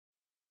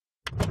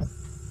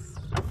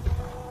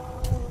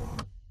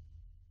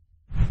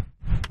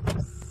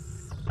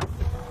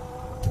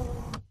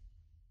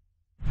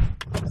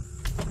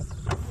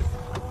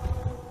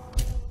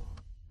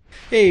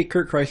Hey,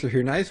 Kurt Chrysler here,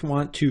 and I just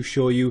want to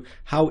show you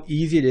how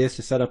easy it is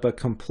to set up a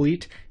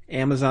complete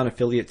Amazon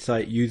affiliate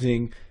site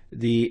using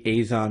the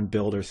Autozon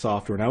Builder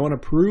software. And I want to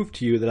prove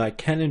to you that I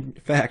can in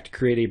fact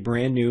create a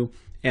brand new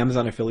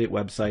Amazon affiliate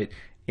website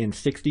in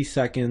 60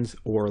 seconds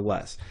or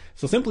less.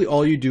 So simply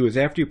all you do is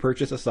after you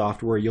purchase a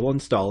software, you'll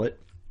install it.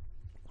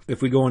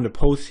 If we go into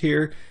posts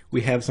here,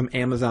 we have some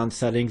Amazon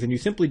settings, and you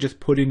simply just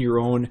put in your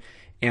own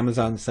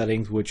Amazon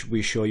settings, which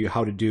we show you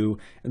how to do,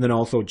 and then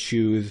also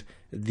choose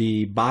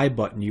the buy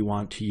button you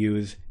want to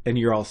use, and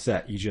you're all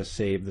set. You just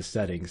save the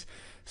settings.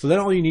 So then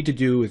all you need to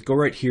do is go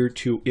right here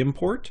to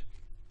import,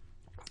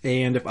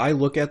 and if I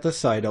look at the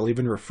site, I'll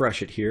even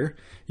refresh it here.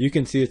 You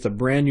can see it's a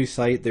brand new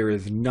site. There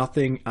is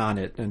nothing on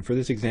it, and for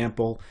this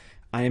example,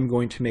 I am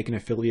going to make an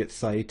affiliate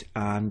site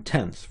on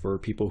tents for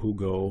people who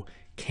go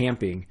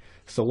camping.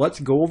 So let's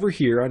go over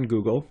here on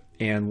Google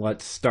and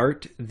let's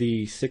start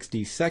the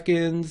 60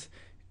 seconds,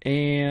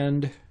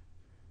 and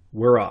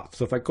we're off.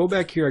 So if I go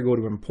back here, I go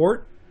to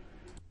import.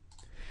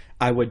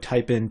 I would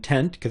type in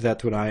tent because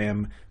that's what I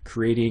am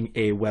creating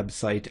a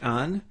website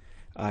on.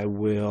 I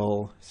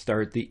will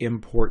start the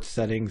import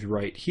settings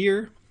right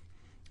here,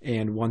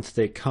 and once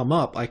they come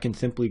up, I can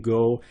simply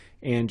go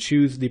and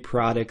choose the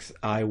products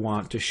I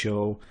want to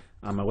show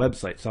on my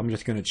website. So I'm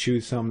just going to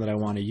choose some that I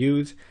want to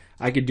use.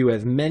 I could do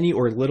as many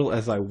or little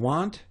as I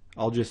want.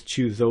 I'll just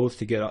choose those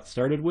to get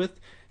started with.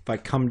 If I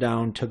come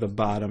down to the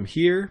bottom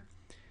here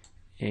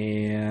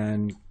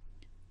and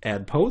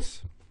add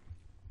posts,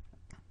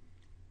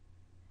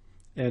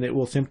 and it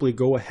will simply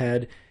go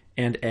ahead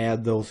and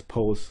add those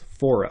posts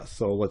for us.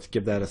 So let's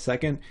give that a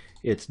second.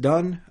 It's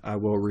done. I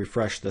will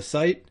refresh the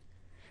site,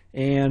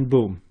 and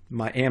boom,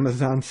 my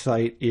Amazon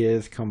site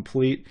is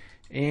complete,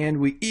 and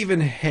we even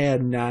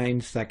had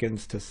 9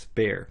 seconds to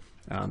spare.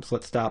 So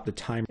let's stop the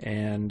time,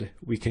 and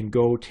we can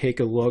go take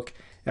a look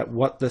at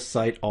what the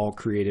site all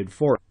created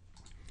for us.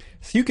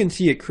 So you can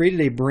see it created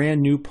a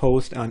brand new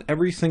post on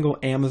every single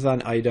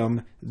Amazon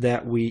item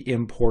that we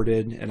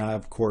imported, and I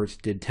of course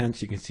did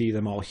tents. You can see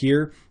them all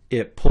here.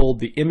 It pulled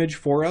the image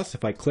for us.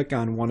 If I click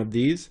on one of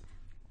these,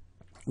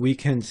 we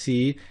can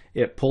see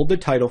it pulled the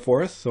title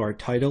for us. So our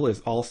title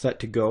is all set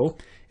to go.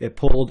 It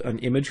pulled an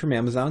image from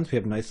Amazon, so we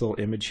have a nice little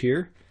image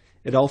here.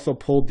 It also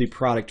pulled the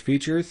product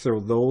features, so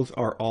those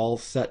are all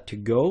set to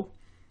go.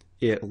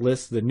 It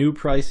lists the new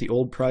price, the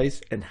old price,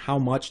 and how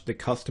much the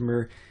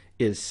customer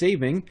is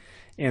saving.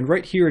 And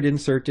right here it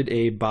inserted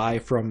a buy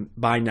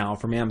now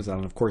from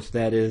Amazon. Of course,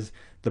 that is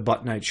the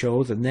button I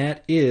chose, and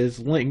that is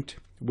linked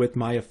with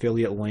my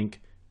affiliate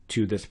link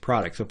to this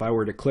product. So if I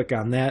were to click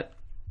on that,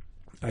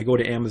 I go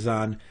to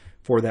Amazon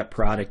for that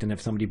product, and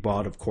if somebody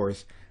bought, of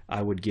course,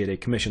 I would get a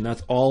commission.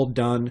 That's all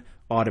done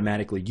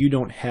automatically. You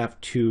don't have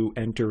to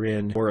enter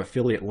in your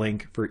affiliate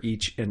link for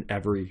each and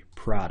every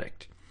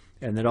product.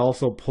 And it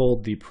also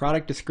pulled the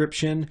product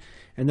description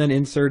and then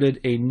inserted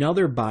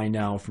another buy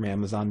now from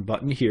Amazon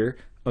button here.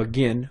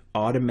 Again,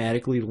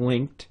 automatically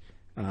linked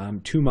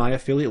to my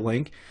affiliate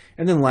link.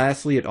 And then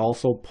lastly, it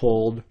also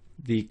pulled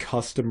the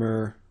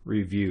customer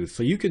reviews.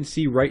 So you can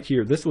see right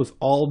here, this was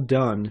all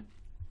done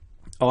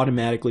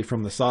automatically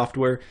from the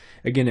software.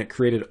 Again, it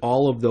created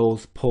all of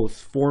those posts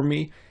for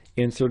me,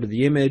 inserted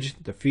the image,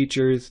 the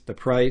features, the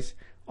price,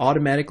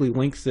 automatically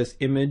links this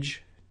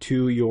image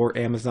to your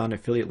Amazon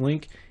affiliate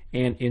link,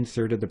 and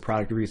inserted the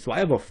product review. So I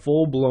have a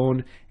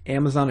full-blown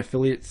Amazon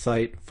affiliate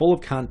site full of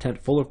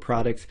content, full of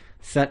products,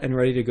 set and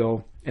ready to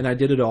go, and I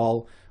did it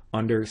all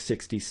under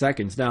 60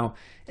 seconds. Now,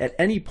 at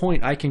any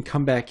point, I can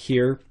come back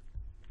here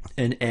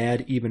and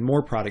add even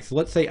more products. So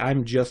let's say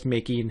I'm just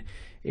making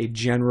a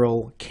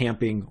general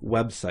camping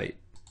website.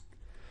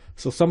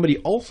 So somebody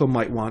also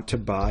might want to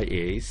buy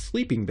a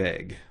sleeping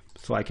bag.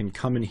 So I can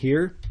come in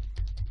here,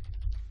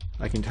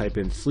 I can type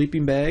in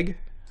sleeping bag,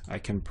 I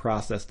can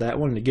process that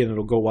one, and again,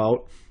 it'll go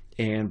out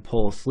and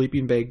pull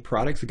sleeping bag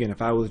products. Again,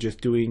 if I was just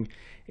doing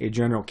a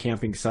general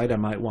camping site, I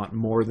might want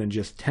more than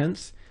just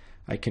tents.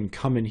 I can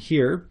come in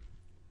here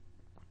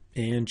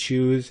and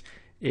choose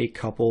a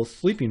couple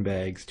sleeping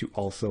bags to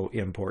also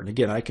import. And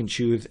again, I can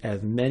choose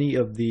as many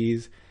of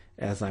these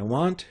as I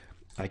want.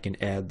 I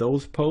can add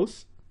those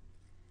posts.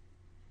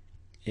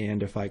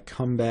 And if I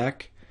come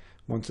back,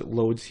 once it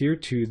loads here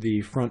to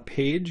the front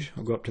page,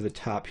 I'll go up to the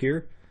top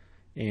here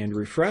and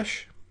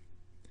refresh.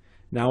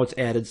 Now it's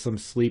added some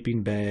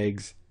sleeping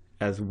bags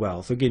as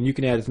well. So again, you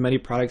can add as many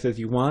products as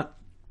you want.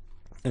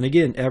 And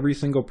again, every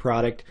single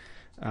product,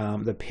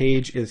 the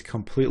page is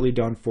completely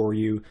done for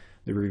you.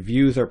 The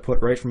reviews are put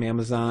right from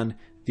Amazon.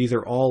 These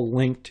are all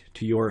linked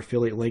to your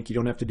affiliate link. You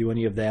don't have to do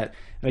any of that.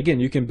 And again,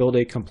 you can build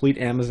a complete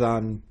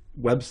Amazon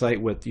website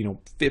with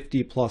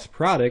 50 plus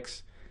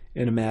products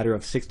in a matter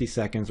of 60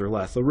 seconds or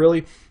less. So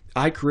really,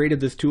 I created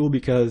this tool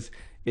because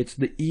it's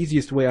the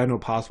easiest way I know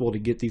possible to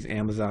get these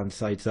Amazon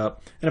sites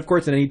up. And of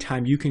course, at any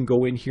time, you can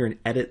go in here and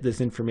edit this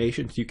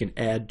information, so you can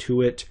add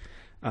to it,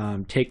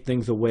 take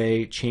things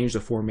away, change the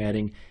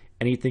formatting,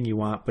 anything you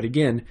want. But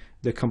again,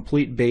 the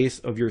complete base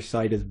of your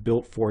site is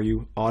built for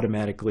you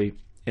automatically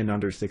in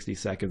under 60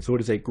 seconds. So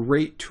it is a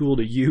great tool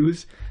to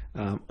use,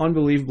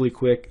 unbelievably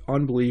quick,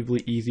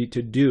 unbelievably easy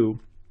to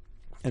do.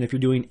 And if you're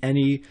doing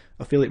any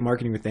affiliate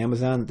marketing with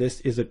Amazon,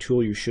 this is a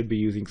tool you should be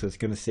using, so it's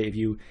going to save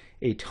you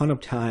a ton of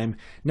time.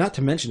 Not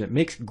to mention, it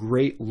makes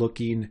great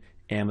looking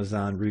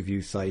Amazon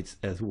review sites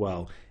as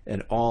well,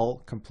 and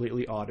all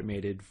completely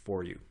automated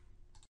for you.